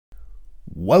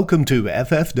Welcome to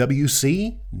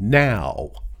FFWC Now.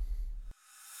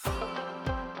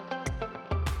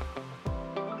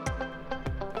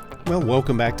 Well,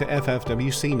 welcome back to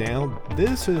FFWC Now.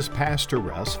 This is Pastor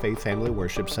Russ, Faith Family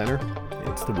Worship Center.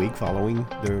 It's the week following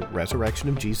the resurrection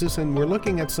of Jesus, and we're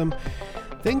looking at some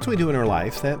things we do in our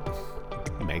life that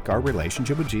make our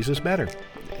relationship with Jesus better.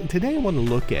 And today I want to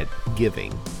look at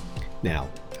giving. Now,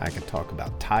 I can talk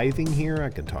about tithing here. I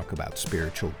can talk about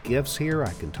spiritual gifts here.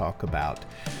 I can talk about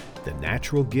the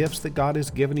natural gifts that God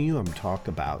has given you. I'm talk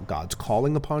about God's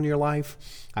calling upon your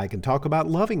life. I can talk about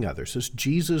loving others as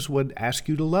Jesus would ask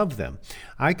you to love them.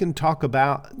 I can talk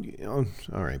about, all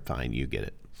right, fine, you get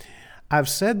it. I've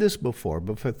said this before,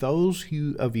 but for those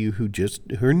of you who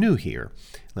are new here,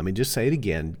 let me just say it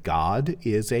again. God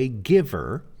is a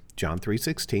giver. John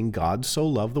 3:16, God so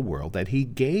loved the world that he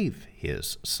gave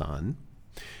his son.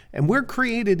 And we're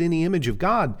created in the image of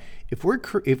God.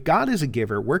 If God is a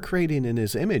giver, we're created in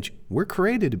his image. We're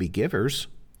created to be givers.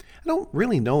 I don't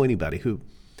really know anybody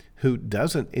who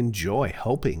doesn't enjoy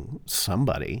helping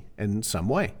somebody in some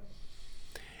way.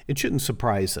 It shouldn't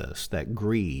surprise us that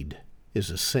greed is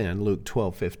a sin. Luke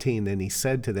 12:15, then he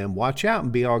said to them, watch out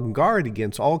and be on guard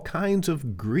against all kinds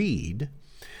of greed.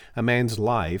 A man's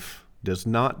life does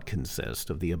not consist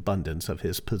of the abundance of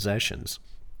his possessions.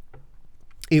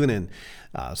 Even in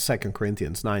 2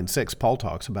 Corinthians 9:6, Paul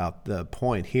talks about the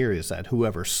point here is that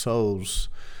whoever sows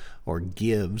or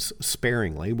gives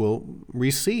sparingly will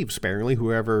receive sparingly.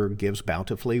 Whoever gives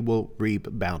bountifully will reap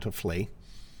bountifully.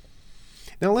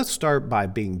 Now let's start by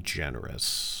being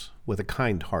generous with a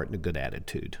kind heart and a good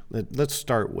attitude. Let's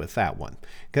start with that one.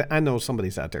 I know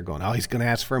somebody's out there going, oh, he's going to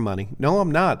ask for money. No,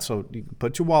 I'm not. So you can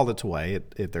put your wallets away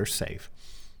if they're safe.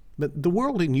 But the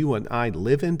world you and I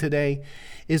live in today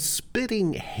is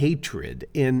spitting hatred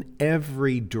in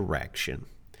every direction.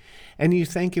 And you're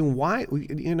thinking, why,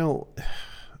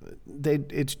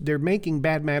 they're making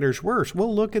bad matters worse.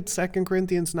 Well, look at 2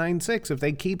 Corinthians 9:6. If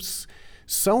they keep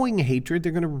sowing hatred,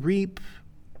 they're going to reap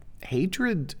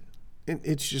hatred.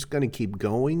 It's just going to keep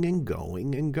going and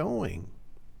going and going.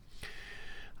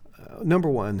 Number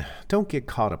one, don't get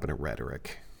caught up in a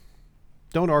rhetoric.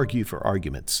 Don't argue for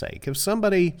argument's sake. If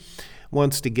somebody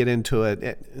wants to get into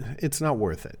it, it's not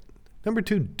worth it. Number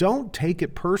two, don't take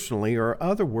it personally, or in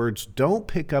other words, don't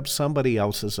pick up somebody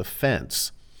else's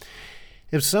offense.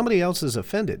 If somebody else is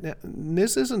offended, now,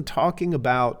 this isn't talking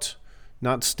about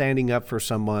not standing up for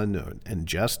someone or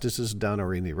injustice is done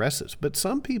or any rest is, but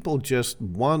some people just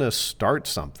want to start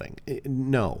something.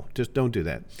 No, just don't do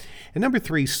that. And number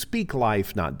three, speak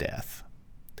life, not death.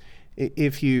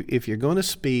 If you're going to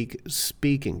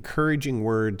speak encouraging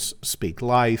words, speak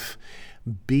life,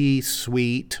 be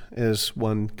sweet, as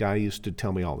one guy used to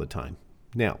tell me all the time.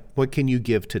 Now, what can you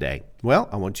give today? Well,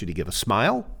 I want you to give a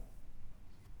smile.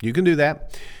 You can do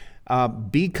that.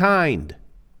 Be kind.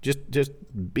 Just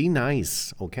be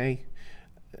nice, okay?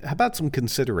 How about some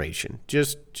consideration?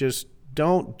 Just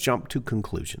don't jump to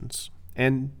conclusions.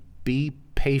 And be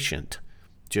patient.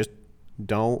 Just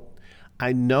don't.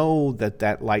 I know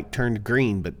that light turned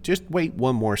green, but just wait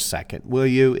one more second, will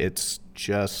you? It's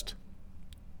just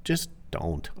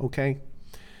don't, okay?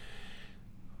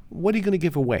 What are you going to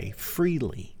give away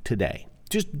freely today?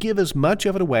 Just give as much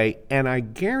of it away, and I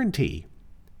guarantee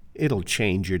it'll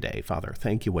change your day. Father,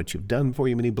 thank you what you've done for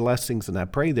you, many blessings, and I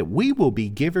pray that we will be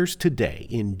givers today.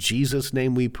 In Jesus'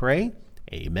 name we pray,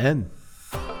 amen.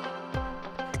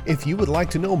 If you would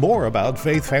like to know more about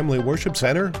Faith Family Worship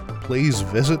Center, please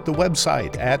visit the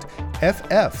website at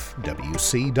ffwc.us.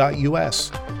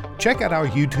 Check out our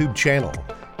YouTube channel,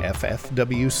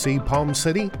 FFWC Palm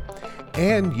City,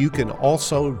 and you can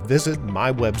also visit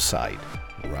my website,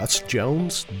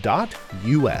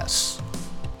 russjones.us.